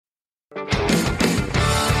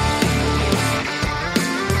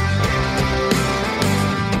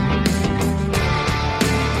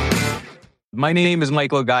My name is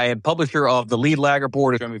Michael Guy, publisher of the Lead Lag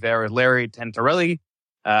Report. Joining me there is Larry Tentarelli.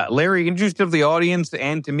 Larry, introduce to the audience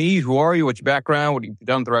and to me, who are you, what's your background, what have you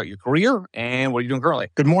done throughout your career, and what are you doing currently?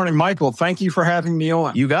 Good morning, Michael. Thank you for having me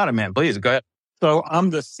on. You got it, man. Please, go ahead. So I'm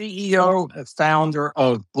the CEO and founder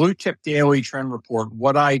of Blue Chip Daily Trend Report.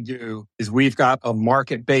 What I do is we've got a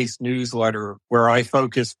market-based newsletter where I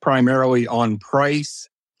focus primarily on price,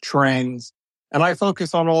 trends, and I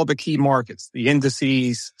focus on all the key markets, the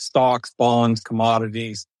indices, stocks, bonds,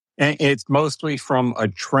 commodities. And it's mostly from a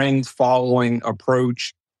trend following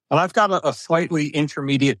approach. And I've got a slightly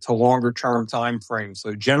intermediate to longer term time frame.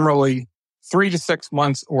 So generally 3 to 6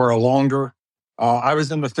 months or longer. I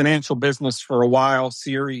was in the financial business for a while,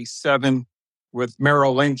 Series 7 with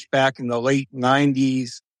Merrill Lynch back in the late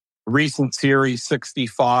 90s, recent Series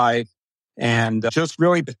 65, and just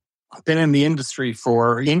really been in the industry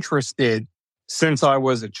interested since I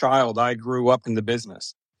was a child. I grew up in the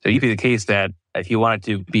business. So you'd be the case that if you wanted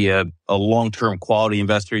to be a long-term quality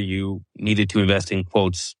investor, you needed to invest in,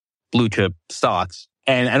 quotes, blue chip stocks.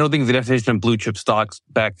 And I don't think the definition of blue chip stocks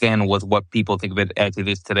back then was what people think of it as it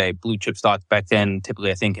is today. Blue chip stocks back then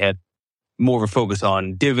typically, I think, had more of a focus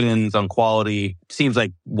on dividends, on quality. It seems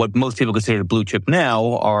like what most people consider blue chip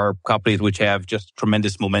now are companies which have just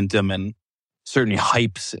tremendous momentum and certainly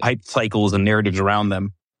hype cycles and narratives around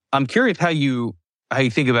them. I'm curious how you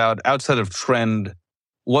think about, outside of trend,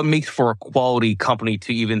 what makes for a quality company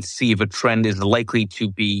to even see if a trend is likely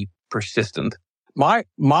to be persistent?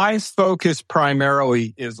 My focus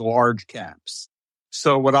primarily is large caps.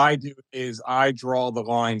 So what I do is I draw the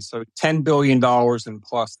line. So $10 billion and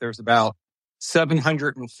plus, there's about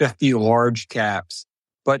 750 large caps.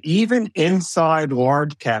 But even inside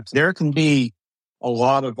large caps, there can be a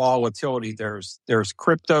lot of volatility. There's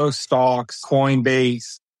crypto stocks,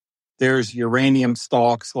 Coinbase. There's uranium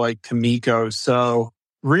stocks like Cameco. So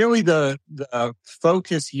really the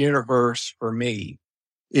focus universe for me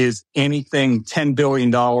is anything $10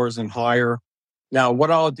 billion and higher. Now, what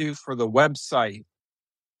I'll do for the website,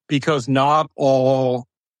 because not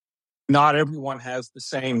everyone has the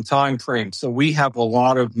same time frame. So we have a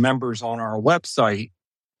lot of members on our website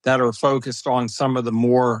that are focused on some of the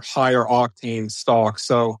more higher octane stocks.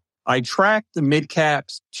 So I track the mid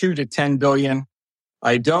caps 2 to 10 billion.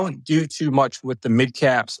 I don't do too much with the mid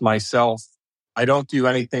caps myself. I don't do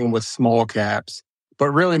anything with small caps. But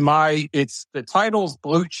really the title's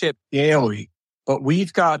Blue Chip Daily, but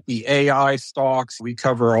we've got the AI stocks. We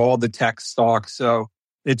cover all the tech stocks. So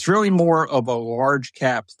it's really more of a large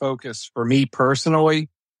cap focus for me personally.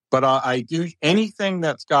 But I do anything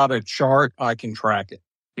that's got a chart, I can track it.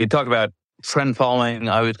 You talk about trend following.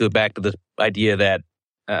 I always go back to this idea that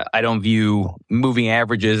I don't view moving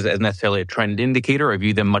averages as necessarily a trend indicator. I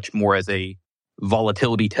view them much more as a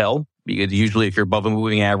volatility tell, because usually if you're above a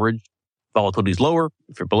moving average, volatility is lower.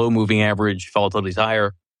 If you're below moving average, volatility is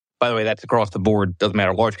higher. By the way, that's across the board. Doesn't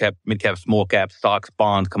matter. Large cap, mid cap, small cap, stocks,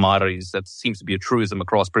 bonds, commodities. That seems to be a truism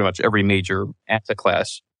across pretty much every major asset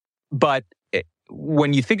class. But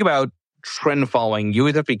when you think about trend following, you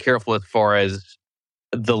always have to be careful as far as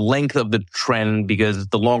the length of the trend, because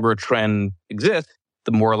the longer a trend exists,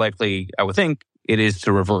 the more likely, I would think, it is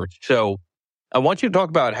to revert. So I want you to talk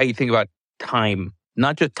about how you think about time,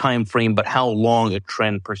 not just time frame, but how long a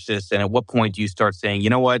trend persists. And at what point do you start saying, you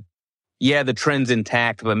know what? Yeah, the trend's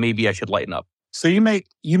intact, but maybe I should lighten up. So you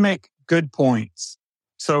make good points.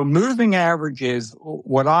 So moving averages,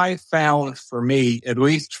 what I found for me, at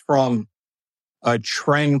least from a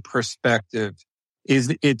trend perspective,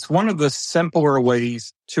 is it's one of the simpler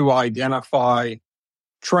ways to identify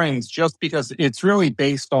trends, just because it's really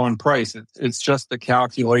based on price. It's just a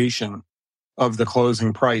calculation of the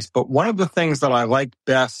closing price. But one of the things that I like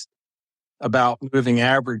best about moving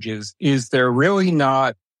averages is they're really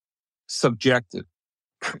not subjective.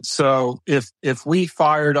 So if we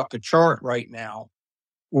fired up a chart right now,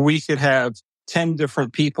 we could have 10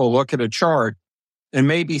 different people look at a chart and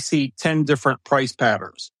maybe see 10 different price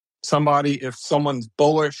patterns. If someone's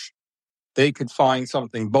bullish, they could find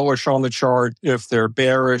something bullish on the chart. If they're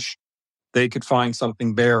bearish, they could find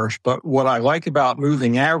something bearish. But what I like about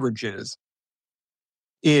moving averages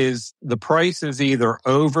is the price is either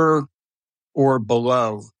over or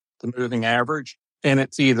below the moving average, and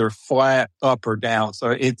it's either flat, up, or down.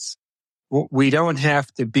 So we don't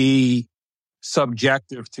have to be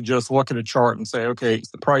subjective to just look at a chart and say, okay,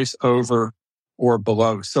 is the price over or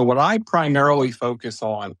below? So what I primarily focus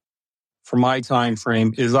on for my time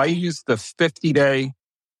frame is I use the 50-day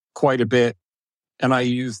quite a bit, and I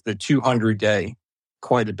use the 200-day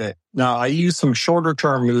quite a bit. Now, I use some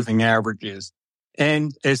shorter-term moving averages.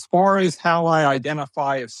 And as far as how I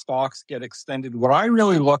identify if stocks get extended, what I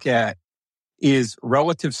really look at is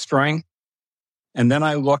relative strength. And then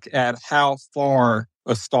I look at how far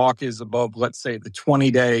a stock is above, let's say, the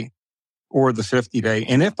 20-day or the 50-day.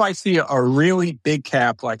 And if I see a really big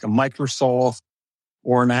cap like a Microsoft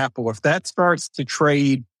or an Apple, if that starts to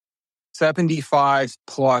trade 75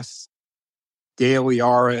 plus daily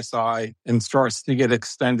RSI and starts to get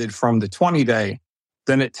extended from the 20-day,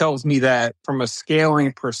 then it tells me that from a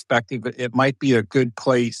scaling perspective, it might be a good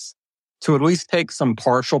place to at least take some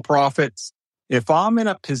partial profits. If I'm in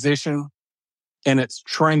a position and it's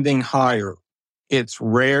trending higher, it's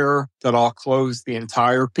rare that I'll close the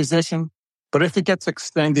entire position. But if it gets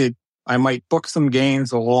extended, I might book some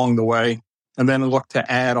gains along the way and then look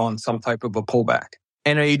to add on some type of a pullback.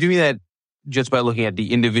 And are you doing that just by looking at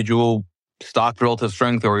the individual stock relative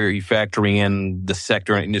strength, or are you factoring in the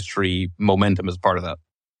sector and industry momentum as part of that?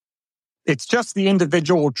 It's just the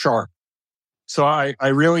individual chart. So I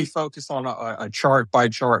really focus on a chart by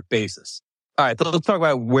chart basis. All right, so let's talk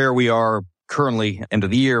about where we are currently, end of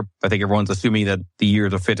the year. I think everyone's assuming that the year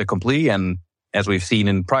is a fait accompli, and as we've seen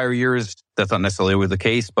in prior years, that's not necessarily always the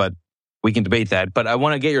case, but we can debate that. But I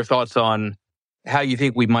want to get your thoughts on how you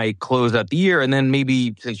think we might close out the year, and then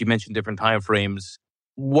maybe, since you mentioned different time frames,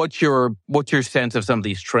 what's your sense of some of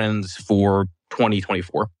these trends for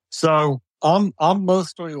 2024? So I'm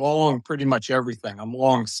mostly long pretty much everything. I'm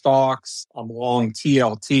long stocks, I'm long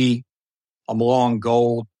TLT, I'm long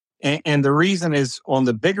gold. And the reason is on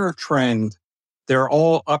the bigger trend, they're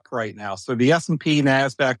all up right now. So the S&P,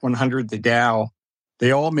 NASDAQ 100, the Dow,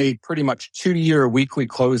 they all made pretty much 2-year weekly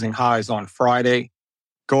closing highs on Friday.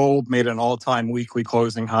 Gold made an all-time weekly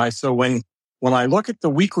closing high. So when I look at the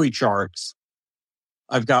weekly charts,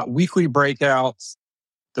 I've got weekly breakouts.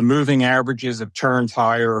 The moving averages have turned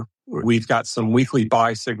higher. We've got some weekly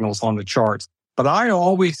buy signals on the charts. But I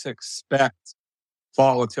always expect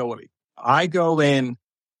volatility. I go in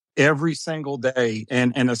every single day,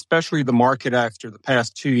 and especially the market after the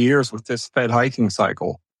past 2 years with this Fed hiking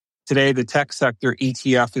cycle. Today, the tech sector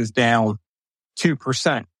ETF is down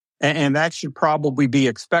 2%. And that should probably be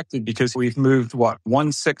expected because we've moved,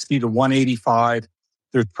 160 to 185.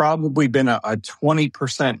 There's probably been a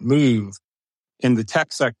 20% move in the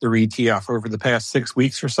tech sector ETF over the past 6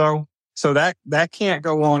 weeks or so. So that can't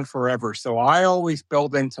go on forever. So I always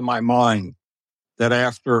build into my mind that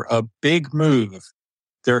after a big move,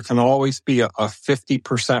 there can always be a 50%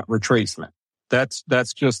 retracement.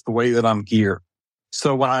 That's just the way that I'm geared.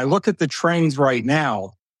 So when I look at the trends right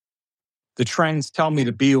now, the trends tell me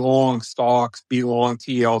to be long stocks, be long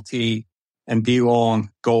TLT, and be long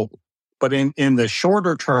gold. But in the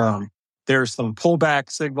shorter term, there's some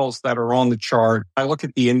pullback signals that are on the chart. I look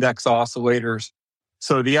at the index oscillators.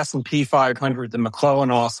 So the S&P 500, the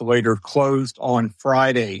McClellan oscillator, closed on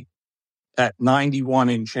Friday at 91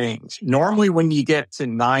 and change. Normally, when you get to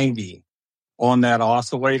 90 on that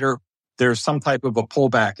oscillator, there's some type of a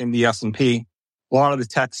pullback in the S&P. A lot of the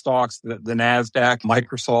tech stocks, the NASDAQ,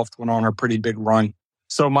 Microsoft went on a pretty big run.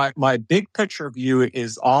 So my big picture view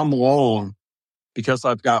is I'm long because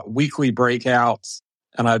I've got weekly breakouts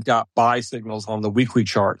and I've got buy signals on the weekly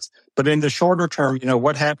charts. But in the shorter term,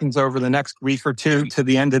 what happens over the next week or two to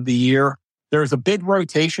the end of the year, there's a big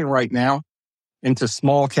rotation right now into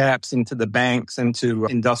small caps, into the banks, into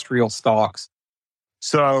industrial stocks.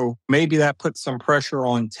 So maybe that puts some pressure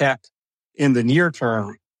on tech in the near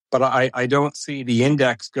term, but I don't see the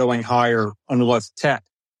index going higher unless tech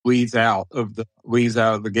leads out of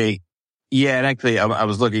the gate. Yeah, and actually, I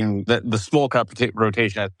was looking, the small cap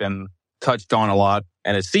rotation has been touched on a lot,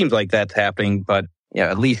 and it seems like that's happening. But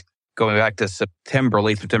at least going back to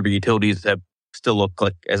late September, utilities have still look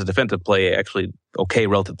like, as a defensive play, actually okay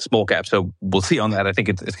relative to small cap. So we'll see on that. I think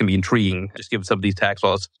it's going to be intriguing, just given some of these tax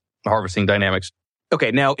laws, harvesting dynamics.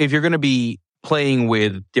 Okay, now if you're going to be playing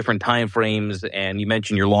with different time frames, and you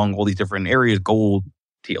mentioned you're long all these different areas, gold,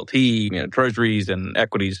 TLT, treasuries, and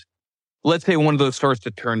equities. Let's say one of those starts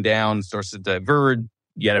to turn down, starts to diverge,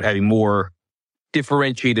 you end up having more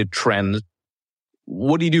differentiated trends.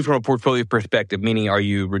 What do you do from a portfolio perspective? Meaning, are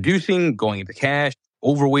you reducing, going into cash,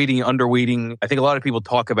 overweighting, underweighting? I think a lot of people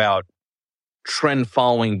talk about trend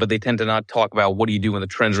following, but they tend to not talk about what do you do when the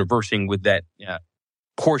trend's reversing with that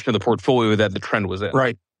portion of the portfolio that the trend was in.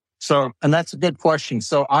 Right. So, and that's a good question.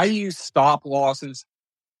 So I use stop losses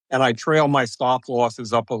and I trail my stop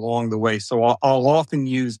losses up along the way. So I'll often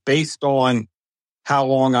use, based on how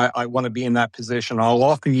long I want to be in that position, I'll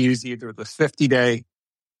often use either the 50-day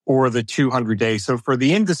or the 200-day. So for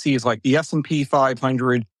the indices like the S&P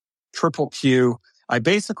 500, Triple Q, I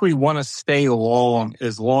basically want to stay long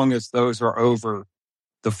as those are over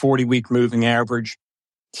the 40-week moving average.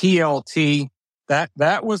 TLT,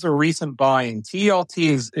 That was a recent buy, and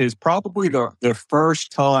TLT is probably the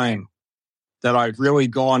first time that I've really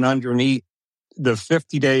gone underneath the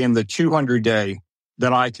 50-day and the 200-day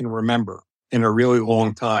that I can remember in a really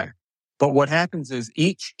long time. But what happens is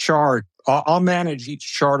each chart, I'll manage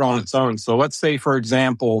each chart on its own. So let's say, for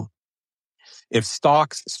example, if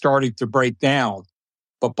stocks started to break down,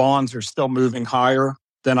 but bonds are still moving higher,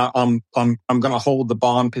 then I'm going to hold the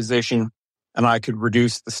bond position and I could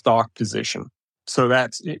reduce the stock position. So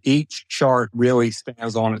that's each chart really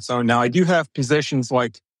stands on its own. Now I do have positions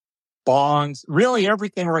like bonds. Really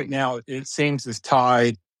everything right now, it seems, is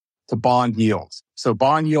tied to bond yields. So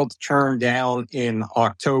bond yields turned down in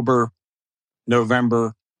October,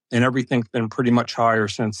 November, and everything's been pretty much higher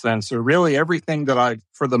since then. So really everything that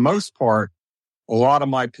for the most part, a lot of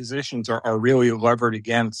my positions are really levered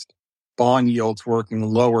against bond yields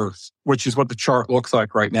working lower, which is what the chart looks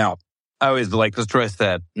like right now. I always like to stress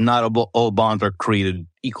that not all bonds are created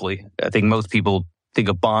equally. I think most people think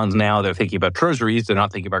of bonds now, they're thinking about treasuries, they're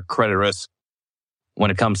not thinking about credit risk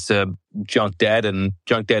when it comes to junk debt, and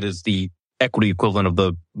junk debt is the equity equivalent of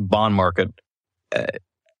the bond market.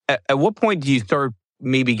 At what point do you start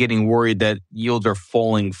maybe getting worried that yields are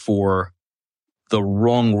falling for the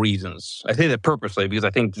wrong reasons? I say that purposely because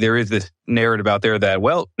I think there is this narrative out there that,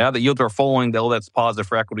 well, now that yields are falling, that's positive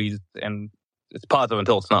for equities, and it's positive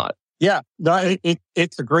until it's not. Yeah,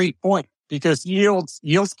 it's a great point because yields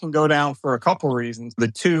can go down for a couple of reasons.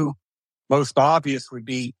 The two most obvious would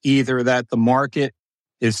be either that the market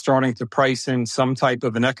is starting to price in some type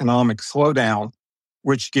of an economic slowdown,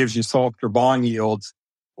 which gives you softer bond yields,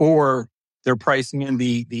 or they're pricing in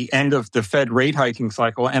the end of the Fed rate hiking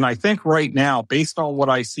cycle. And I think right now, based on what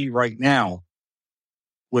I see right now,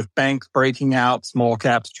 with banks breaking out, small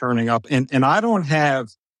caps turning up, and I don't have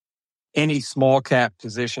any small cap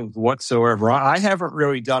positions whatsoever. I haven't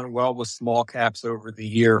really done well with small caps over the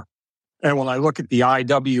year. And when I look at the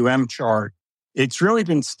IWM chart, it's really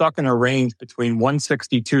been stuck in a range between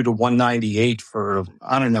 162 to 198 for,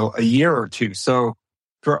 I don't know, a year or two. So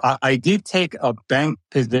I did take a bank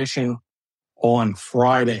position on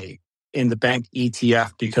Friday in the bank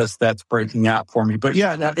ETF because that's breaking out for me. But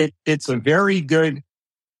yeah, it's a very good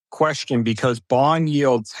question because bond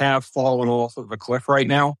yields have fallen off of a cliff right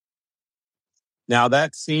now. Now,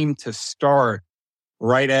 that seemed to start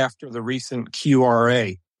right after the recent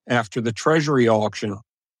QRA, after the Treasury auction,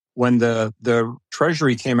 when the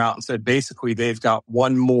Treasury came out and said basically they've got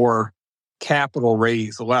one more capital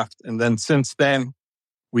raise left. And then since then,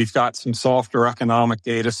 we've got some softer economic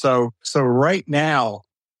data. So right now,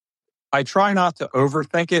 I try not to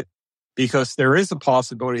overthink it because there is a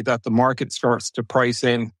possibility that the market starts to price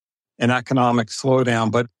in an economic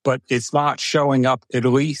slowdown, but it's not showing up, at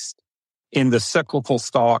least in the cyclical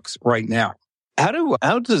stocks right now.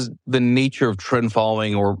 How does the nature of trend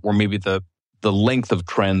following or maybe the length of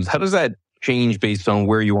trends, how does that change based on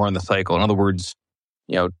where you are in the cycle? In other words,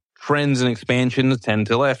 trends and expansions tend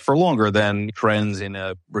to last for longer than trends in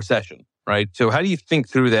a recession, right? So how do you think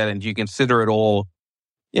through that, and do you consider it all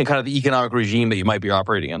kind of the economic regime that you might be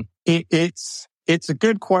operating in? It's a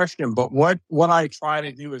good question, but what I try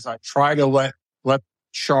to do is I try to let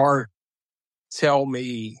chart tell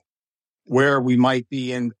me where we might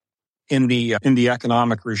be in the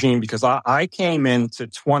economic regime, because I came into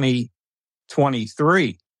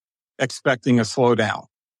 2023 expecting a slowdown.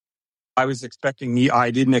 I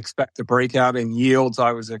didn't expect a breakout in yields.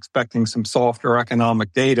 I was expecting some softer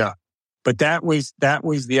economic data, but that was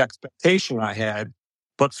the expectation I had.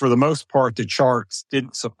 But for the most part, the charts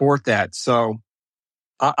didn't support that. So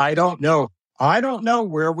I don't know. I don't know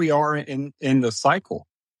where we are in the cycle.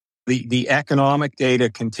 The economic data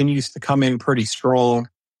continues to come in pretty strong.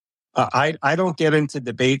 I don't get into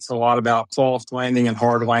debates a lot about soft landing and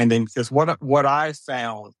hard landing, because what I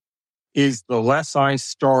found is the less I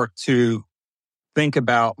start to think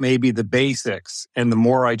about maybe the basics and the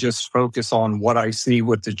more I just focus on what I see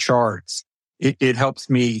with the charts, it helps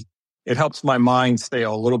my mind stay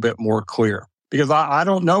a little bit more clear, because I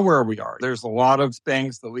don't know where we are. There's a lot of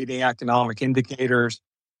things, the leading economic indicators.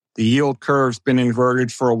 The yield curve's been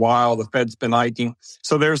inverted for a while. The Fed's been hiking.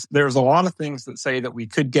 So there's a lot of things that say that we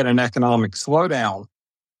could get an economic slowdown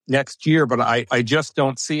next year, but I just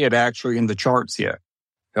don't see it actually in the charts yet.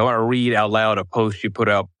 I want to read out loud a post you put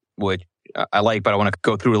out, which I like, but I want to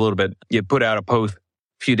go through a little bit. You put out a post a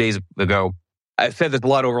few days ago. I've said this a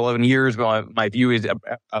lot over 11 years, but my view is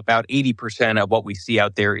about 80% of what we see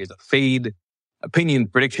out there is a fade. Opinion,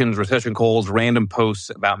 predictions, recession calls, random posts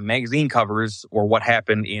about magazine covers or what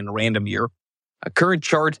happened in a random year. Current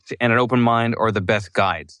charts and an open mind are the best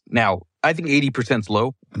guides. Now, I think 80% is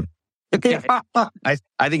low. I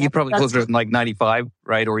think you're probably closer to like 95,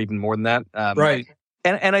 right? Or even more than that. Right.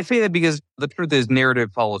 And I say that because the truth is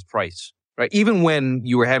narrative follows price, right? Even when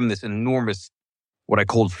you were having this enormous, what I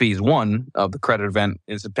called phase one of the credit event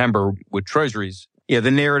in September with treasuries, the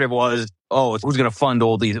narrative was, oh, who's going to fund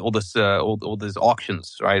all these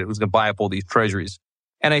auctions, right? Who's going to buy up all these treasuries?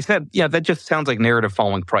 And I said, that just sounds like narrative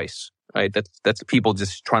following price, right? That's people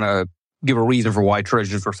just trying to give a reason for why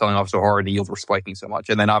treasuries were selling off so hard and yields were spiking so much.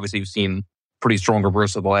 And then obviously you've seen pretty strong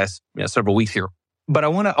reversal the last several weeks here. But I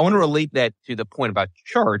want to relate that to the point about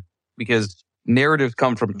chart, because narratives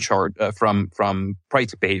come from chart from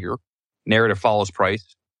price behavior. Narrative follows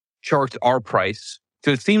price. Charts are price.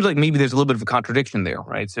 So it seems like maybe there's a little bit of a contradiction there,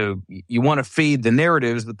 right? So you want to feed the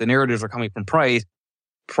narratives, but the narratives are coming from price.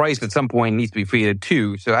 Price at some point needs to be faded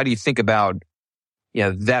too. So how do you think about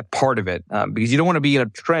that part of it? Because you don't want to be in a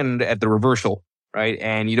trend at the reversal, right?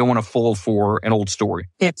 And you don't want to fall for an old story.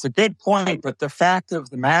 It's a good point, but the fact of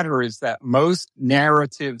the matter is that most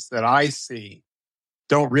narratives that I see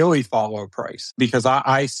don't really follow price, because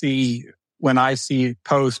I see, when I see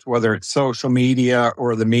posts, whether it's social media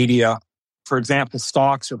or the media, for example,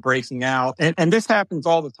 stocks are breaking out, and this happens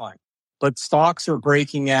all the time, but stocks are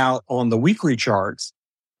breaking out on the weekly charts,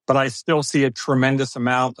 but I still see a tremendous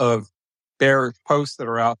amount of bearish posts that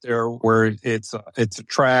are out there where it's a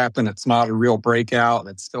trap and it's not a real breakout and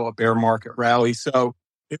it's still a bear market rally. So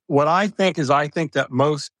what I think that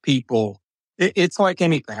most people, it's like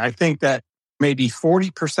anything. I think that maybe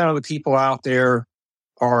 40% of the people out there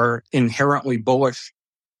are inherently bullish.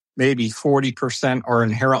 Maybe 40% are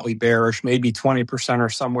inherently bearish. Maybe 20% are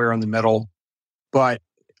somewhere in the middle. But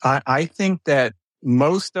I think that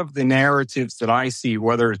most of the narratives that I see,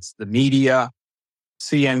 whether it's the media,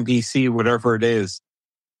 CNBC, whatever it is,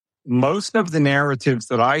 most of the narratives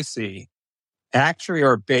that I see actually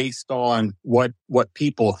are based on what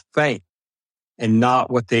people think and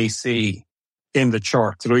not what they see in the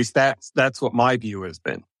charts. At least that's what my view has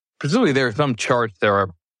been. Presumably there are some charts that are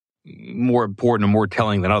more important and more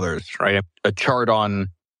telling than others, right? A chart on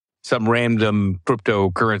some random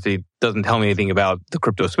cryptocurrency doesn't tell me anything about the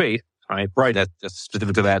crypto space, right? Right. That's just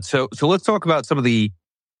specific to that. So let's talk about some of the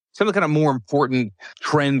kind of more important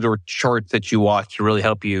trends or charts that you watch to really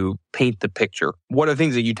help you paint the picture. What are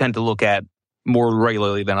things that you tend to look at more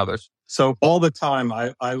regularly than others? So all the time,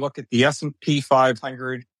 I look at the S&P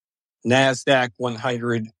 500, NASDAQ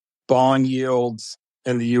 100, bond yields,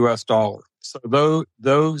 and the US dollar. So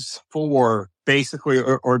those four basically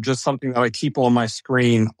are just something that I keep on my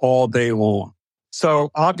screen all day long. So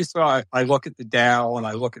obviously I look at the Dow and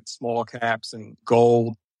I look at small caps and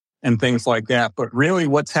gold and things like that. But really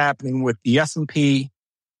what's happening with the S&P,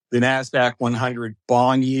 the NASDAQ 100,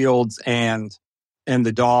 bond yields, and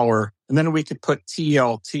the dollar. And then we could put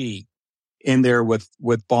TLT in there with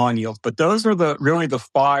bond yields. But those are really the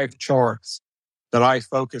five charts that I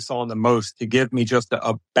focus on the most to give me just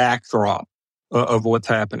a backdrop of what's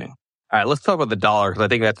happening. All right, let's talk about the dollar, because I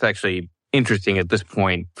think that's actually interesting at this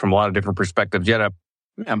point from a lot of different perspectives.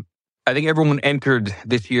 I think everyone entered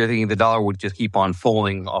this year thinking the dollar would just keep on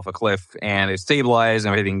falling off a cliff, and it stabilized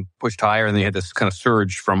and everything pushed higher. And then you had this kind of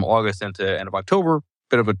surge from August into end of October,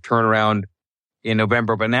 bit of a turnaround in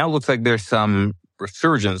November. But now it looks like there's some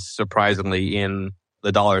resurgence, surprisingly, in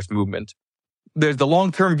the dollar's movement. There's the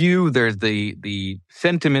long-term view. There's the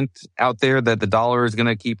sentiment out there that the dollar is going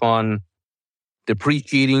to keep on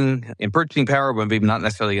depreciating in purchasing power, but maybe not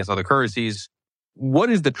necessarily against other currencies. What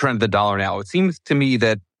is the trend of the dollar now? It seems to me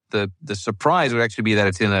that the surprise would actually be that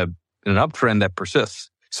it's in an uptrend that persists.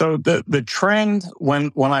 So the trend,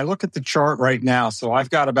 when I look at the chart right now, so I've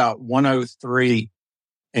got about 103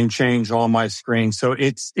 and change on my screen. So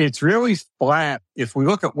it's really flat. If we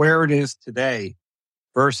look at where it is today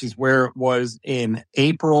versus where it was in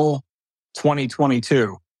April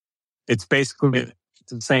 2022, it's basically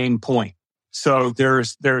the same point. So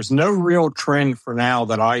there's no real trend for now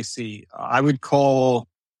that I see. I would call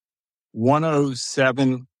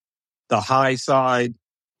 107 the high side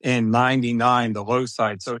and 99 the low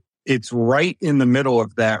side. So it's right in the middle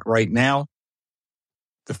of that right now.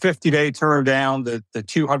 The 50-day turned down, the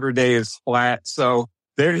 200-day is flat. So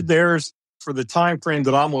there's, for the time frame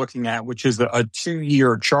that I'm looking at, which is a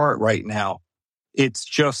 2-year chart right now, it's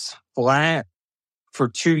just flat for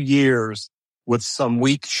 2 years with some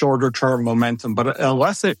weak shorter-term momentum. But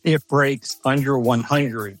unless it breaks under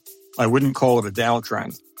 100, I wouldn't call it a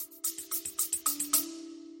downtrend.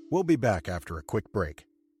 We'll be back after a quick break.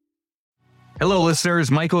 Hello,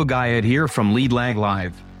 listeners. Michael Guyette here from Lead Lag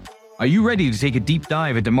Live. Are you ready to take a deep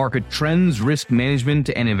dive into market trends, risk management,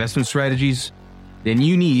 and investment strategies? Then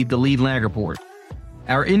you need the Lead Lag Report.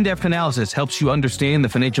 Our in-depth analysis helps you understand the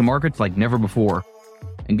financial markets like never before.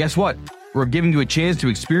 And guess what? We're giving you a chance to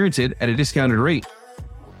experience it at a discounted rate.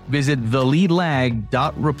 Visit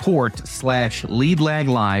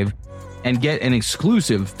theleadlag.report/leadlaglive and get an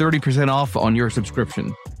exclusive 30% off on your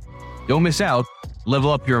subscription. Don't miss out.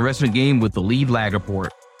 Level up your investment game with the Lead Lag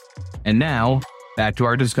Report. And now, back to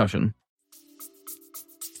our discussion.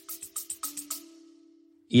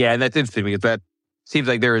 Yeah, and that's interesting because that seems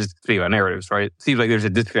like there is, speaking about narratives, right? Seems like there's a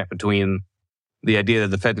disconnect between the idea that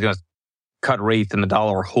the Fed's going to cut rates and the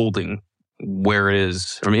dollar holding,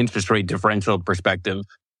 whereas from an interest rate differential perspective,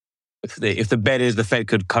 if the bet is the Fed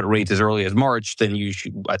could cut rates as early as March, then you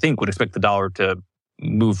should, I think, would expect the dollar to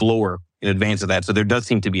move lower in advance of that. So there does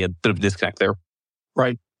seem to be a bit of a disconnect there.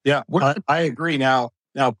 Right. Yeah, I agree. Now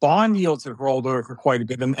bond yields have rolled over quite a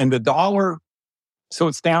bit, and the dollar, so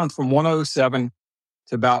it's down from 107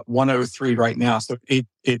 to about 103 right now. So it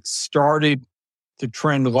started to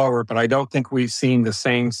trend lower, but I don't think we've seen the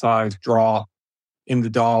same size draw in the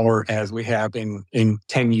dollar as we have in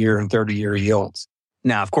 10-year and 30-year yields.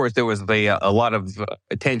 Now, of course, there was a lot of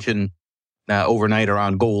attention overnight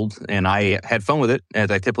around gold, and I had fun with it, as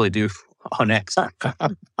I typically do on X. And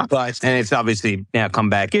it's obviously now come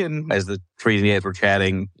back in as the trading days we're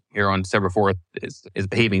chatting here on December 4th is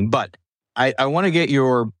behaving. But I want to get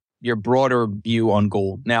your broader view on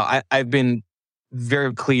gold. Now, I've been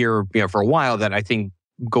very clear for a while that I think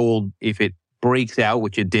gold, if it breaks out,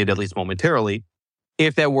 which it did at least momentarily,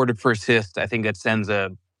 if that were to persist, I think that sends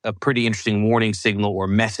a pretty interesting warning signal or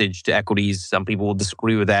message to equities. Some people will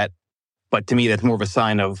disagree with that. But to me, that's more of a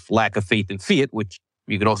sign of lack of faith in fiat, which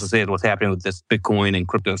you could also say is what's happening with this Bitcoin and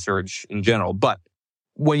crypto surge in general. But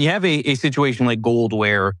when you have a situation like gold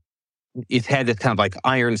where it's had this kind of like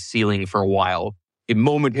iron ceiling for a while, it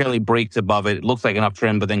momentarily breaks above it. It looks like an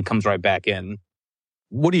uptrend, but then comes right back in.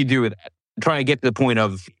 What do you do with that? Trying to get to the point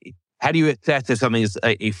of how do you assess if something is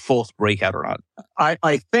a false breakout or not?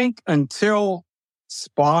 I think until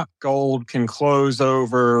spot gold can close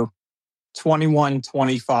over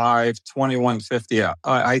 2125, 2150,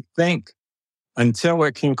 I think until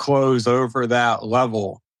it can close over that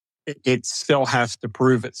level, it still has to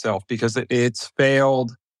prove itself because it's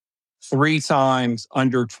failed 3 times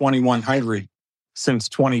under 2100 since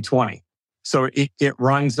 2020. So it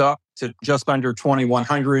runs up to just under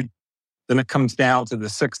 2100, then it comes down to the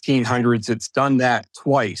 1600s. It's done that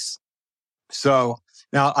twice. So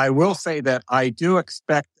now I will say that I do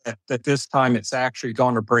expect that this time it's actually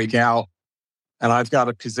going to break out. And I've got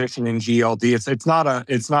a position in GLD.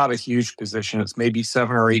 It's not a huge position. It's maybe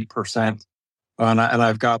 7 or 8%. And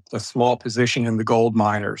I've got a small position in the gold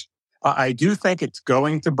miners. I do think it's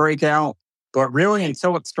going to break out, but really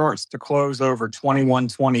until it starts to close over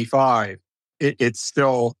 2125, it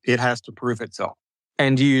has to prove itself.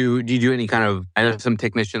 And do you do any kind of, I know some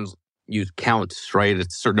technicians use counts, right?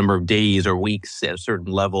 It's a certain number of days or weeks at a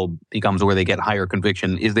certain level becomes where they get higher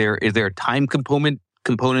conviction. Is there a time component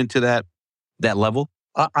to that level?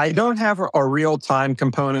 I don't have a real time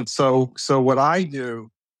component. So what I do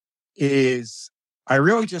is I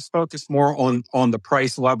really just focus more on the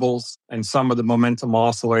price levels and some of the momentum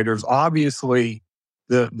oscillators. Obviously,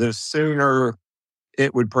 the sooner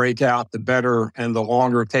it would break out, the better and the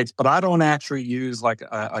longer it takes. But I don't actually use like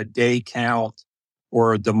a day count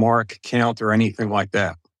or a DeMark count or anything like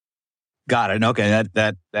that. Got it. Okay,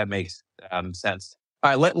 that makes sense.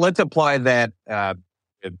 All right, let's apply that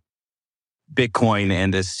Bitcoin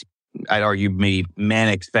and this, I'd argue, maybe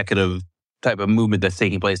manic speculative type of movement that's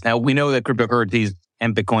taking place. Now, we know that cryptocurrencies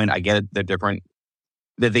and Bitcoin, I get it, they're different,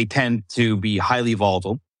 that they tend to be highly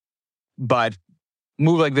volatile. But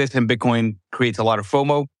move like this in Bitcoin creates a lot of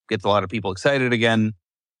FOMO, gets a lot of people excited again.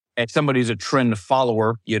 As somebody who's a trend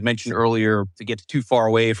follower, you had mentioned earlier, to get too far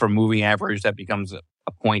away from moving average, that becomes a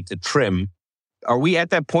point to trim. Are we at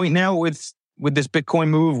that point now with this Bitcoin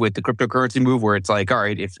move, with the cryptocurrency move, where it's like, all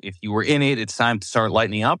right, if you were in it, it's time to start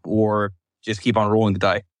lightening up, or just keep on rolling the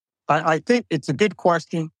die? I think it's a good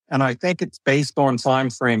question, and I think it's based on time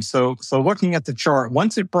frame. So looking at the chart,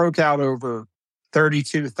 once it broke out over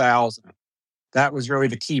 32,000, that was really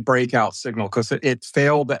the key breakout signal because it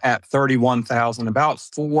failed at 31,000 about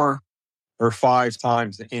 4 or 5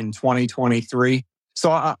 times in 2023.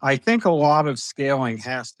 So I think a lot of scaling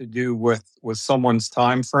has to do with someone's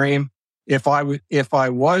time frame. If I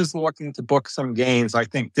was looking to book some gains, I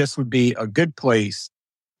think this would be a good place.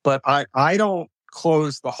 But I don't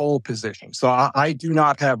close the whole position. So I do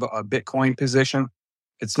not have a Bitcoin position.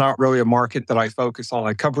 It's not really a market that I focus on.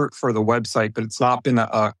 I cover it for the website, but it's not been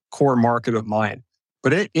a core market of mine.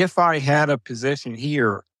 But if I had a position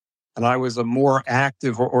here and I was a more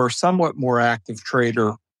active or somewhat more active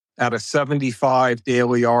trader at a 75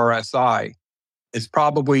 daily RSI is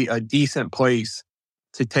probably a decent place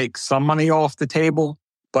to take some money off the table,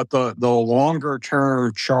 but the longer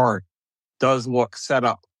term chart does look set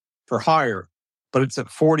up for higher, but it's at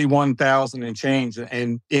 41,000 and change,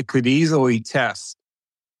 and it could easily test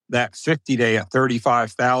that 50-day at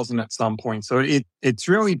 35,000 at some point. So it's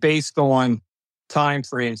really based on time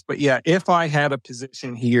frames. But yeah, if I had a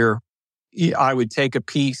position here, I would take a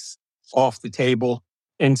piece off the table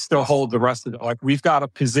and still hold the rest of it. Like we've got a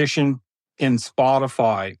position in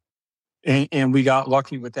Spotify, and we got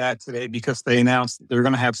lucky with that today because they announced they're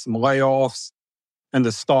going to have some layoffs and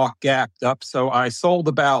the stock gapped up. So I sold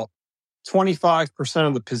about 25%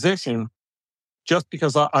 of the position just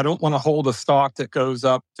because I don't want to hold a stock that goes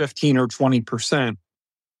up 15 or 20%,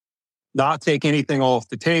 not take anything off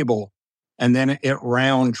the table, and then it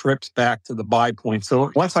round trips back to the buy point.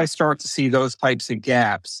 So once I start to see those types of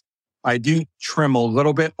gaps, I do trim a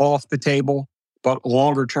little bit off the table, but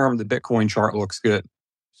longer term, the Bitcoin chart looks good.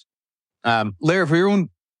 Larry, for your own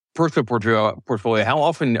personal portfolio, how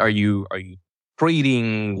often are you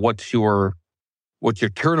trading? What's your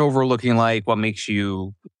turnover looking like? What makes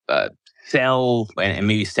you sell and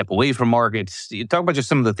maybe step away from markets? You talk about just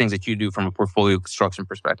some of the things that you do from a portfolio construction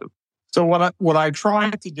perspective. So what I try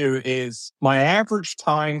to do is my average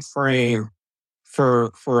time frame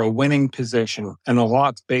for a winning position, and a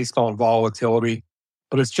lot's based on volatility,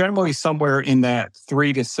 but it's generally somewhere in that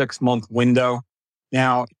 3 to 6 month window.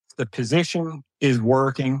 Now, if the position is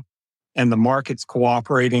working and the market's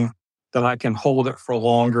cooperating, then I can hold it for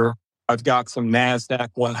longer. I've got some NASDAQ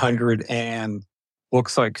 100 and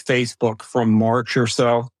looks like Facebook from March or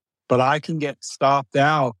so, but I can get stopped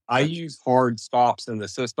out. I use hard stops in the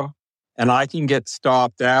system, and I can get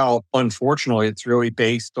stopped out. Unfortunately, it's really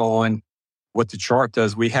based on what the chart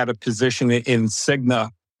does. We had a position in Cigna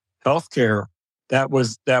Healthcare. That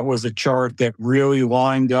was a chart that really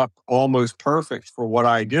lined up almost perfect for what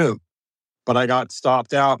I do. But I got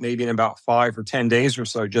stopped out maybe in about 5 or 10 days or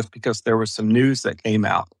so just because there was some news that came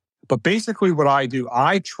out. But basically what I do,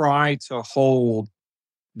 I try to hold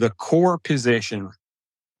the core position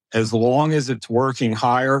as long as it's working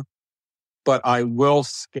higher, but I will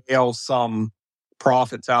scale some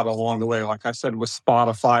profits out along the way. Like I said, with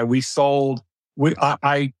Spotify,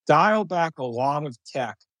 I dialed back a lot of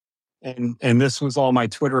tech, and this was on my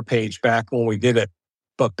Twitter page back when we did it.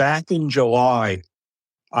 But back in July,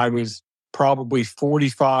 I was probably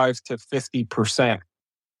 45 to 50%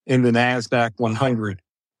 in the NASDAQ 100.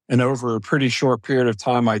 And over a pretty short period of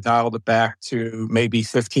time, I dialed it back to maybe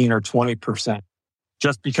 15 or 20%,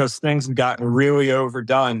 just because things had gotten really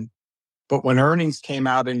overdone. But when earnings came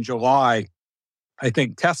out in July, I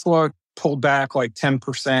think Tesla pulled back like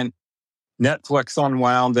 10%, Netflix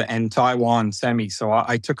unwound, and Taiwan semi. So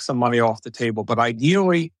I took some money off the table. But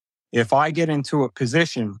ideally, if I get into a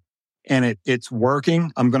position and it's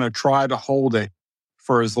working, I'm going to try to hold it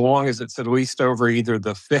for as long as it's at least over either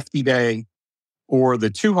the 50-day or the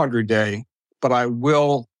 200-day. But I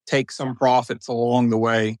will take some profits along the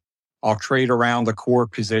way. I'll trade around the core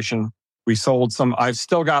position. We sold some. I've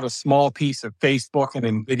still got a small piece of Facebook and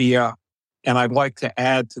NVIDIA, and I'd like to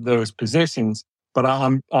add to those positions, but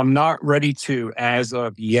I'm not ready to as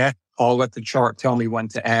of yet. I'll let the chart tell me when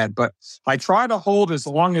to add, but I try to hold as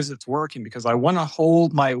long as it's working because I want to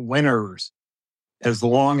hold my winners as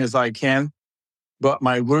long as I can, but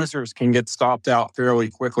my losers can get stopped out fairly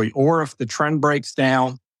quickly. Or if the trend breaks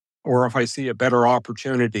down, or if I see a better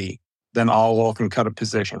opportunity, then I'll often cut a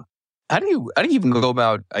position. How do you even go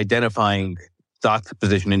about identifying stocks to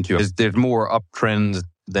position into? There's more uptrends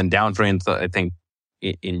than downtrends, I think,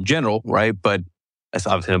 in general, right? But that's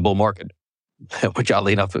obviously in a bull market, which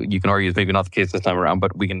oddly enough, you can argue is maybe not the case this time around,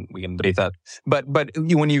 but we can debate that. But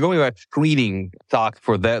when you're going about screening stocks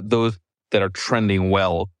for those that are trending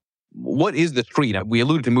well, what is the screen? We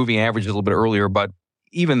alluded to moving averages a little bit earlier, but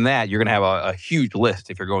even that, you're going to have a huge list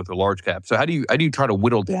if you're going through large cap. So how do you try to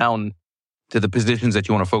whittle down to the positions that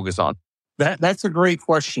you want to focus on? That's a great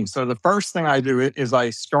question. So the first thing I do is I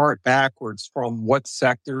start backwards from what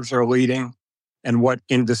sectors are leading and what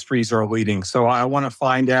industries are leading. So I want to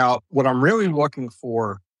find out what I'm really looking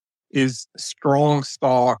for is strong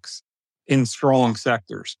stocks in strong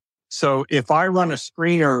sectors. So if I run a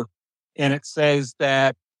screener and it says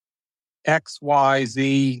that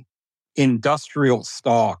XYZ industrial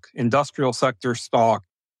sector stock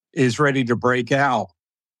is ready to break out,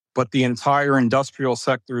 but the entire industrial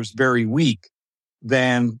sector is very weak,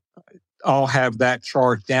 then I'll have that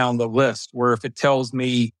chart down the list. Where if it tells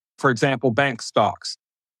me, for example, bank stocks.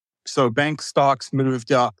 So bank stocks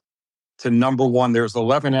moved up to number one. There's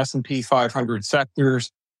 11 S&P 500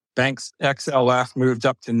 sectors. Banks XLF moved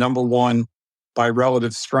up to number one by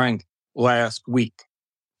relative strength last week.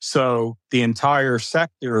 So the entire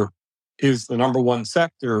sector is the number one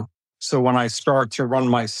sector. So when I start to run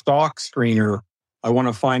my stock screener, I want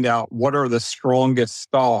to find out what are the strongest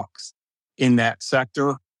stocks in that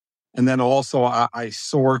sector. And then also I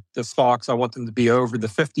sort the stocks. I want them to be over the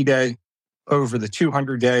 50-day, over the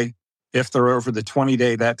 200-day. If they're over the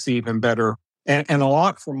 20-day, that's even better. And a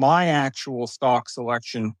lot for my actual stock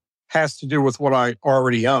selection has to do with what I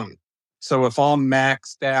already own. So if I'm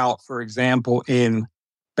maxed out, for example, in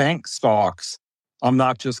bank stocks, I'm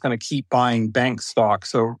not just going to keep buying bank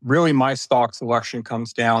stocks. So really my stock selection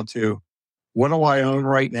comes down to what do I own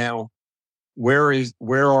right now? Where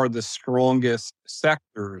are the strongest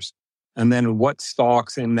sectors? And then what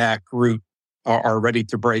stocks in that group are ready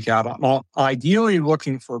to break out? I'm ideally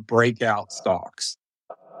looking for breakout stocks.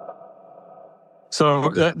 So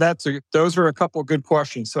those are a couple of good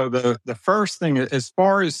questions. So the first thing, as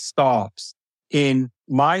far as stops,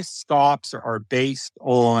 my stops are based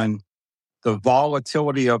on the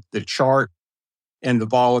volatility of the chart and the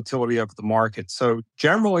volatility of the market. So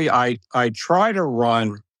generally, I try to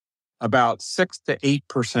run about 6 to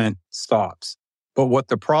 8% stops. But what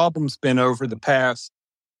the problem's been over the past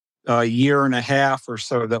year and a half or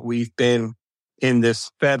so that we've been in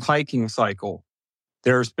this Fed hiking cycle,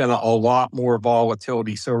 there's been a lot more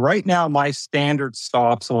volatility. So right now, my standard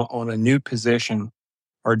stops on a new position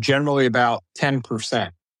are generally about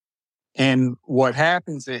 10%. And what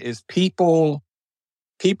happens is people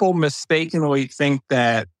mistakenly think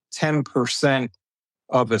that 10%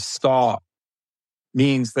 of a stop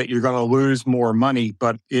means that you're going to lose more money,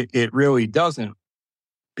 but it really doesn't,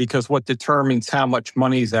 because what determines how much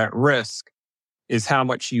money is at risk is how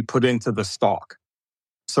much you put into the stock.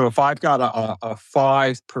 So if I've got a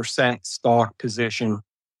 5% stock position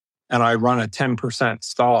and I run a 10%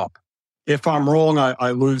 stop, if I'm wrong,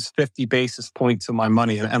 I lose 50 basis points of my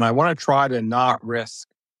money. And I want to try to not risk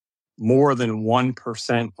more than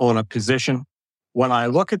 1% on a position. When I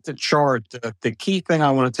look at the chart, the key thing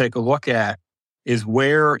I want to take a look at is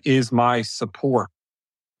where is my support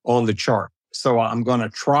on the chart. So I'm going to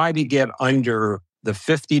try to get under the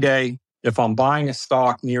 50-day. If I'm buying a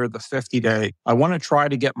stock near the 50-day, I want to try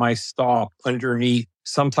to get my stop underneath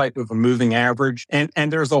some type of a moving average. And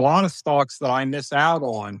there's a lot of stocks that I miss out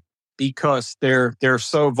on because they're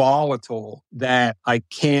so volatile that I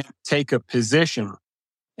can't take a position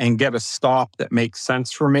and get a stop that makes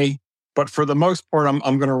sense for me. But for the most part, I'm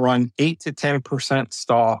going to run 8 to 10%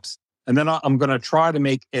 stops. And then I'm going to try to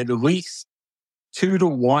make at least 2 to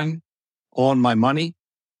 1 on my money,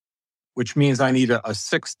 which means I need a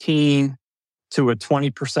 16 to a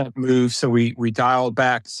 20% move. So we dialed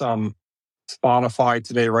back some Spotify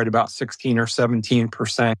today, right about 16 or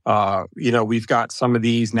 17%. We've got some of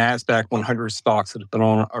these NASDAQ 100 stocks that have been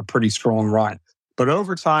on a pretty strong run. But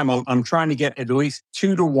over time, I'm trying to get at least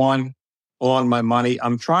 2 to 1 on my money.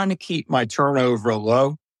 I'm trying to keep my turnover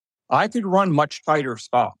low. I could run much tighter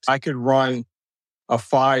stops. I could run a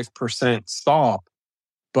 5% stop,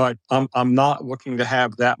 but I'm not looking to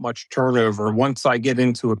have that much turnover. Once I get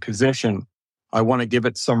into a position, I want to give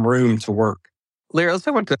it some room to work. Larry, let's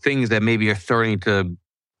talk about the things that maybe are starting to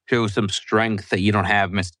show some strength that you don't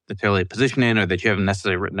have necessarily a position in or that you haven't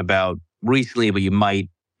necessarily written about recently, but you might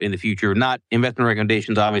in the future. Not investment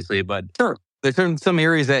recommendations, obviously, but sure. There's some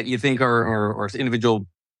areas that you think are individual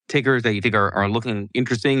takers that you think are looking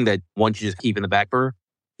interesting that one should just keep in the back burner?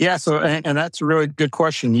 Yeah, so and that's a really good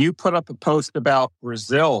question. You put up a post about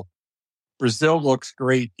Brazil. Brazil looks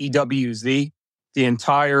great. EWZ,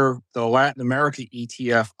 the Latin America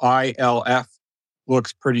ETF, ILF,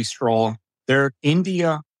 looks pretty strong.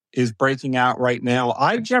 India is breaking out right now.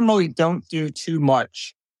 I generally don't do too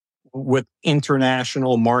much with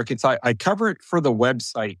international markets. I cover it for the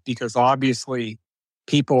website because obviously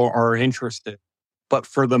people are interested. But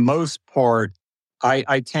for the most part,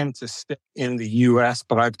 I tend to stick in the US,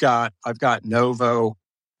 but I've got Novo,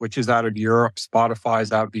 which is out of Europe.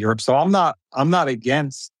 Spotify's out of Europe. So I'm not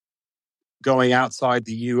against going outside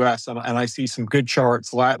the US. And I see some good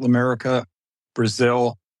charts. Latin America,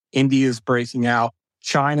 Brazil, India's breaking out.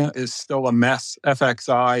 China is still a mess.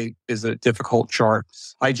 FXI is a difficult chart.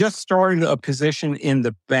 I just started a position in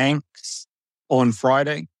the banks on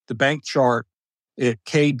Friday. The bank chart at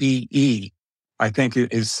KBE, I think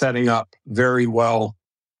it is setting up very well.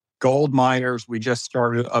 Gold miners, we just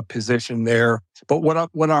started a position there. But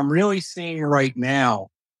what I'm really seeing right now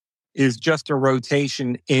is just a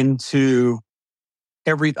rotation into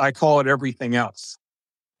I call it everything else,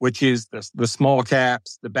 which is the small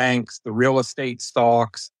caps, the banks, the real estate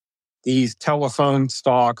stocks, these telephone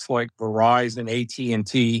stocks like Verizon,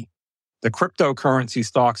 AT&T, the cryptocurrency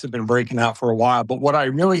stocks have been breaking out for a while. But what I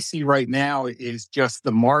really see right now is just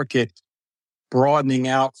the market broadening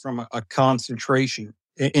out from a concentration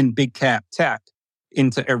in big cap tech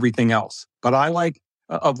into everything else. But I like,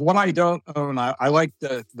 of what I don't own, I like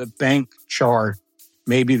the bank chart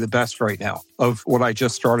maybe the best right now of what I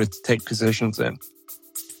just started to take positions in.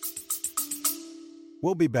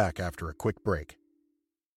 We'll be back after a quick break.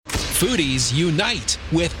 Foodies unite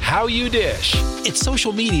with How You Dish. It's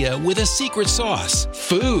social media with a secret sauce.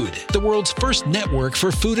 Food, the world's first network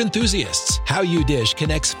for food enthusiasts. How You Dish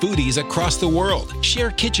connects foodies across the world. Share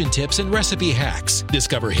kitchen tips and recipe hacks.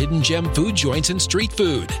 Discover hidden gem food joints and street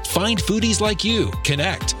food. Find foodies like you.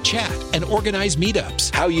 Connect, chat, and organize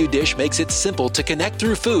meetups. How You Dish makes it simple to connect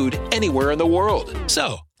through food anywhere in the world.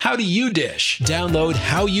 So, how do you dish? Download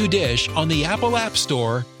How You Dish on the Apple App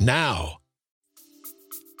Store now.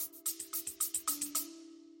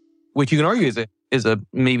 Which you can argue is a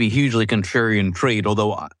maybe hugely contrarian trade,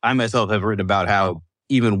 although I myself have written about how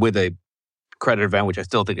even with a credit event, which I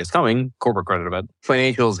still think is coming, corporate credit event,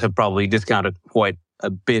 financials have probably discounted quite a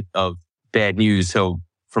bit of bad news. So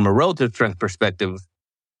from a relative strength perspective,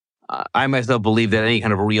 I myself believe that any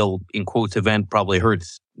kind of real, in quotes, event probably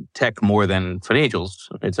hurts tech more than financials.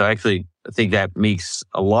 And so actually, I think that makes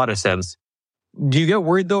a lot of sense. Do you get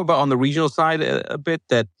worried, though, about on the regional side a bit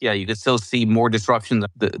that, yeah, you could still see more disruption?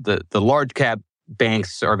 The large cap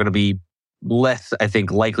banks are going to be less, I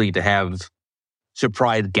think, likely to have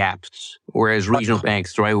surprise gaps, whereas regional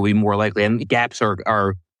banks, right, will be more likely. And gaps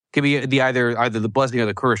can be either the blessing or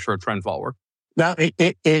the curse for a trend follower. Now,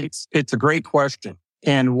 it's a great question.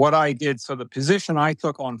 And what I did, so the position I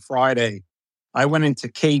took on Friday, I went into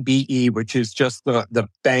KBE, which is just the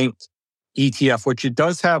bank ETF, which it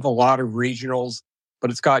does have a lot of regionals, but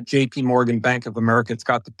it's got JP Morgan, Bank of America. It's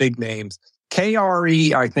got the big names.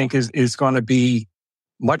 KRE, I think, is going to be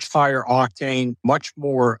much higher octane, much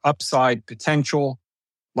more upside potential,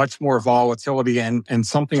 much more volatility. And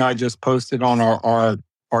something I just posted on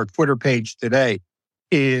our Twitter page today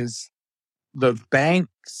is the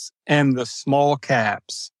banks and the small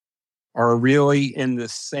caps are really in the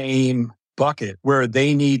same bucket where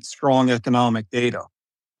they need strong economic data.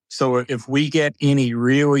 So if we get any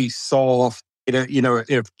really soft,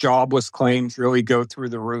 if jobless claims really go through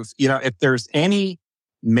the roof, if there's any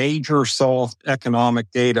major soft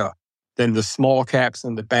economic data, then the small caps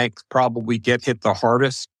and the banks probably get hit the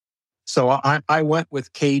hardest. So I went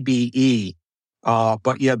with KBE.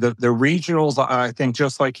 But yeah, the regionals, I think,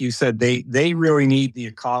 just like you said, they really need the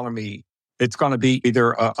economy. It's going to be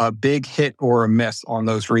either a big hit or a miss on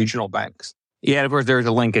those regional banks. Yeah, and of course, there's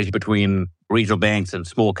a linkage between regional banks and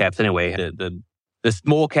small caps anyway. The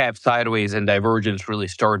small cap sideways and divergence really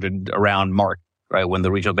started around March, right, when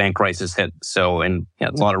the regional bank crisis hit. So, and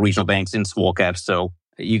a lot of regional banks in small caps. So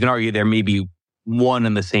you can argue there may be one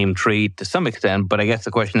and the same trade to some extent, but I guess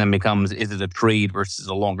the question then becomes, is it a trade versus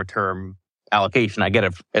a longer term allocation? I get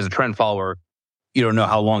it. As a trend follower, you don't know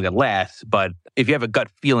how long it lasts, but if you have a gut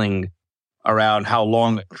feeling around how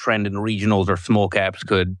long a trend in regionals or small caps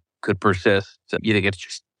could persist, you think it's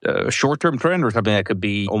just a short-term trend or something that could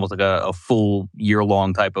be almost like a full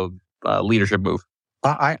year-long type of leadership move?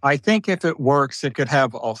 I think if it works, it could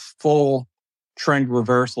have a full trend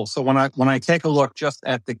reversal. So when I take a look just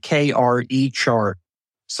at the KRE chart,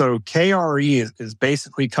 so KRE is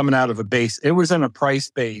basically coming out of a base. It was in a price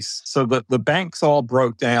base. So the banks all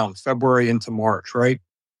broke down February into March, right?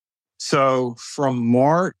 So from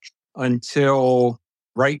March until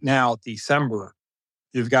right now, December,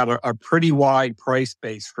 you've got a pretty wide price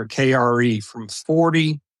base for KRE from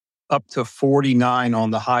 40 up to 49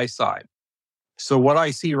 on the high side. So what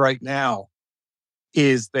I see right now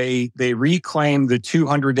is they reclaim the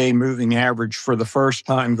 200-day moving average for the first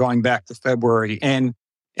time going back to February. And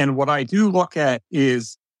what I do look at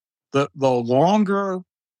is the longer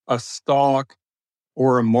a stock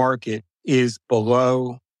or a market is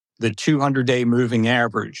below the 200-day moving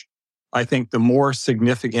average, I think the more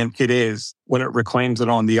significant it is when it reclaims it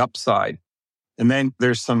on the upside. And then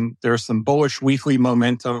there's some bullish weekly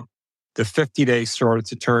momentum. The 50-day started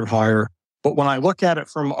to turn higher. But when I look at it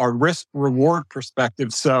from a risk reward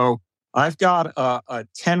perspective, so I've got a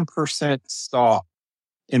 10% stop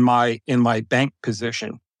in my bank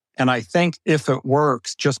position. And I think if it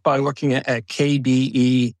works, just by looking at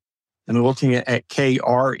KBE and looking at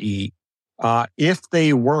KRE, if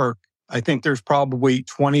they work, I think there's probably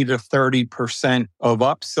 20 to 30% of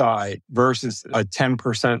upside versus a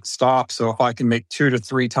 10% stop. So if I can make 2 to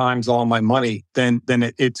 3 times all my money, then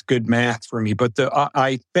it's good math for me. But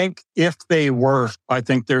I think if they work, I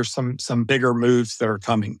think there's some bigger moves that are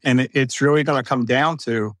coming. And it's really going to come down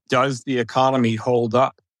to, does the economy hold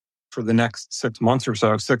up for the next 6 months or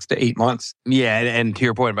so, 6 to 8 months? Yeah, and to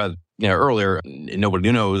your point about earlier,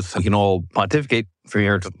 nobody knows. We can all pontificate from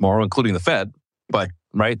here to tomorrow, including the Fed. But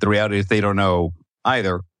right, the reality is they don't know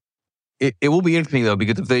either. It will be interesting though,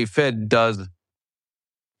 because if the Fed does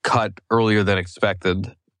cut earlier than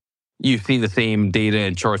expected, you've seen the same data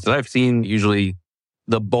and charts that I've seen. Usually,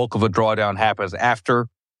 the bulk of a drawdown happens after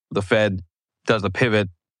the Fed does a pivot.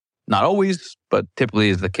 Not always, but typically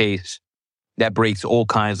is the case. That breaks all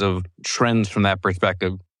kinds of trends from that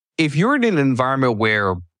perspective. If you're in an environment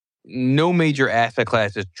where no major asset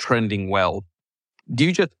class is trending well, do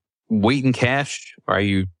you just wait in cash? Are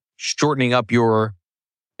you shortening up your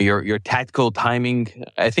tactical timing?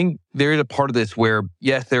 I think there is a part of this where,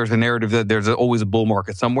 yes, there's a narrative that there's always a bull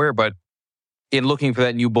market somewhere, but in looking for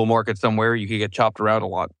that new bull market somewhere, you could get chopped around a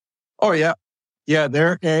lot. Oh, yeah. Yeah,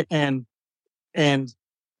 there and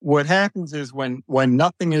what happens is when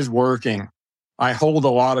nothing is working, I hold a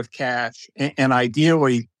lot of cash, and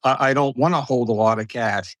ideally, I don't want to hold a lot of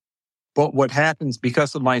cash. But what happens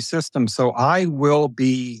because of my system, so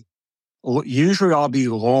usually I'll be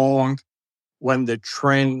long when the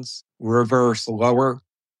trends reverse lower,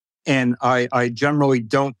 and I generally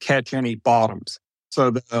don't catch any bottoms. So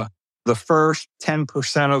the first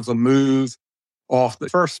 10% of the move off, the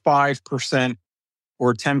first 5%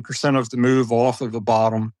 or 10% of the move off of the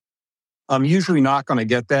bottom, I'm usually not going to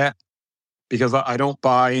get that, because I don't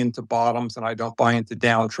buy into bottoms and I don't buy into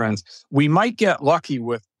downtrends. We might get lucky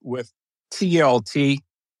with TLT.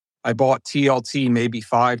 I bought TLT maybe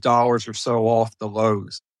 $5 or so off the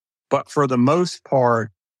lows. But for the most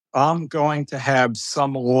part, I'm going to have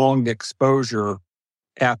some long exposure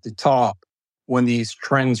at the top when these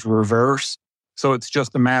trends reverse. So it's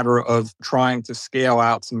just a matter of trying to scale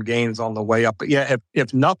out some gains on the way up. But yeah,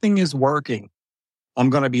 if nothing is working, I'm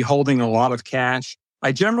going to be holding a lot of cash.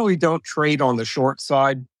 I generally don't trade on the short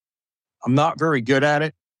side. I'm not very good at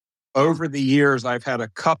it. Over the years, I've had a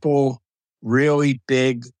couple really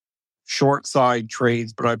big short side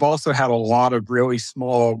trades, but I've also had a lot of really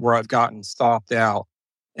small where I've gotten stopped out.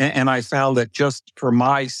 And I found that just for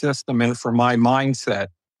my system and for my mindset,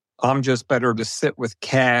 I'm just better to sit with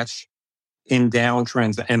cash in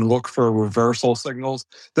downtrends and look for reversal signals.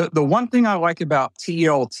 The one thing I like about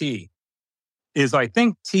TLT is I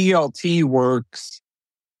think TLT works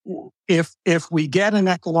if we get an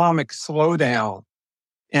economic slowdown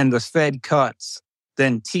and the Fed cuts,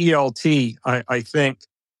 then TLT, I think,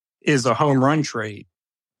 is a home run trade.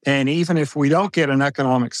 And even if we don't get an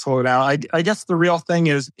economic slowdown, I guess the real thing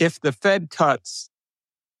is, if the Fed cuts,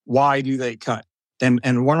 why do they cut?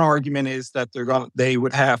 And one argument is that they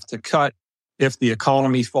would have to cut if the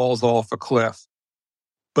economy falls off a cliff.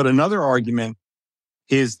 But another argument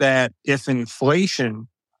is that if inflation,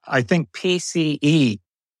 I think PCE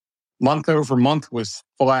month over month was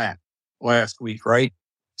flat last week, right?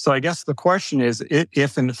 So I guess the question is,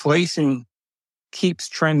 if inflation keeps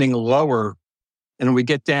trending lower and we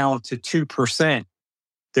get down to 2%,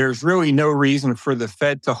 there's really no reason for the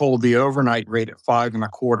Fed to hold the overnight rate at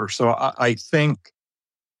 5.25%. So I think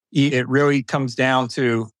it really comes down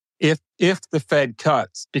to if the Fed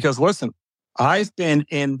cuts, because listen, I've been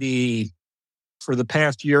for the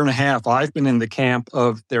past year and a half, I've been in the camp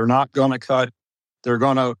of they're not going to cut. They're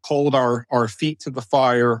going to hold our feet to the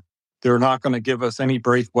fire. They're not going to give us any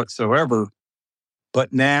break whatsoever.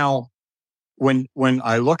 But now, when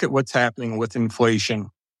I look at what's happening with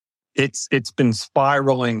inflation, it's been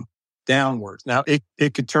spiraling downwards. Now,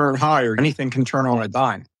 it could turn higher. Anything can turn on a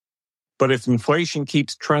dime. But if inflation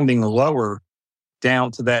keeps trending lower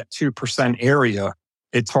down to that 2% area,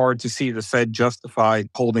 it's hard to see the Fed justify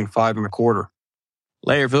holding 5.25%.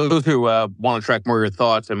 Larry, for those who want to track more of your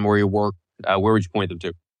thoughts and more of your work, where would you point them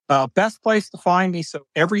to? Best place to find me. So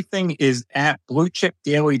everything is at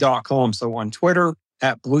bluechipdaily.com. So on Twitter,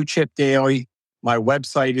 at bluechipdaily. My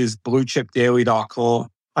website is bluechipdaily.com.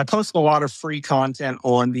 I post a lot of free content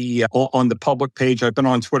on the public page. I've been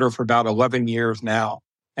on Twitter for about 11 years now,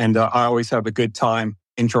 and I always have a good time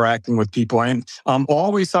interacting with people. And I'm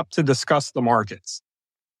always up to discuss the markets.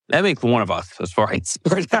 That makes one of us as far as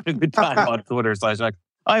having a good time on Twitter.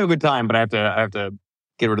 I have a good time, but I have to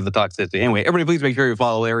get rid of the toxicity. Anyway, everybody please make sure you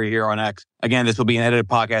follow Larry here on X. Again, this will be an edited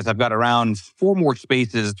podcast. I've got around 4 more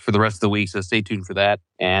spaces for the rest of the week, so stay tuned for that.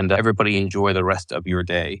 And everybody enjoy the rest of your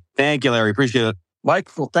day. Thank you, Larry. Appreciate it.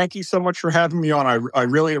 Mike, well, thank you so much for having me on. I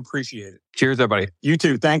really appreciate it. Cheers, everybody. You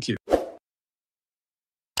too. Thank you.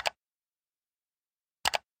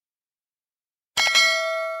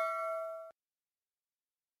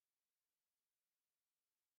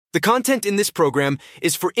 The content in this program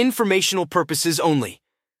is for informational purposes only.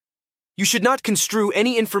 You should not construe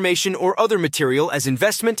any information or other material as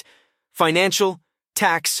investment, financial,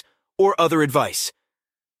 tax, or other advice.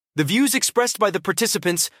 The views expressed by the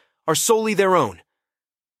participants are solely their own.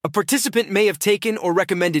 A participant may have taken or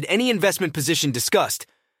recommended any investment position discussed,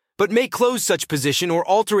 but may close such position or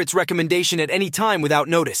alter its recommendation at any time without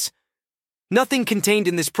notice. Nothing contained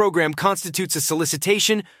in this program constitutes a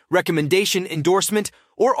solicitation, recommendation, endorsement,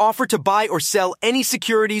 or offer to buy or sell any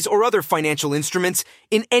securities or other financial instruments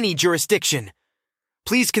in any jurisdiction.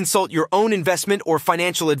 Please consult your own investment or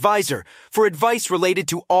financial advisor for advice related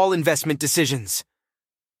to all investment decisions.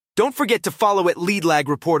 Don't forget to follow at Lead Lag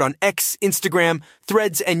Report on X, Instagram,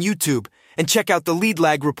 Threads, and YouTube, and check out the Lead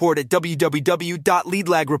Lag Report at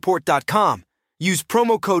www.leadlagreport.com. Use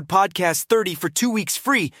promo code podcast30 for 2 weeks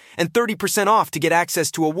free and 30% off to get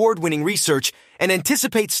access to award-winning research and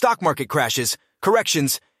anticipate stock market crashes,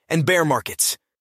 corrections, and bear markets.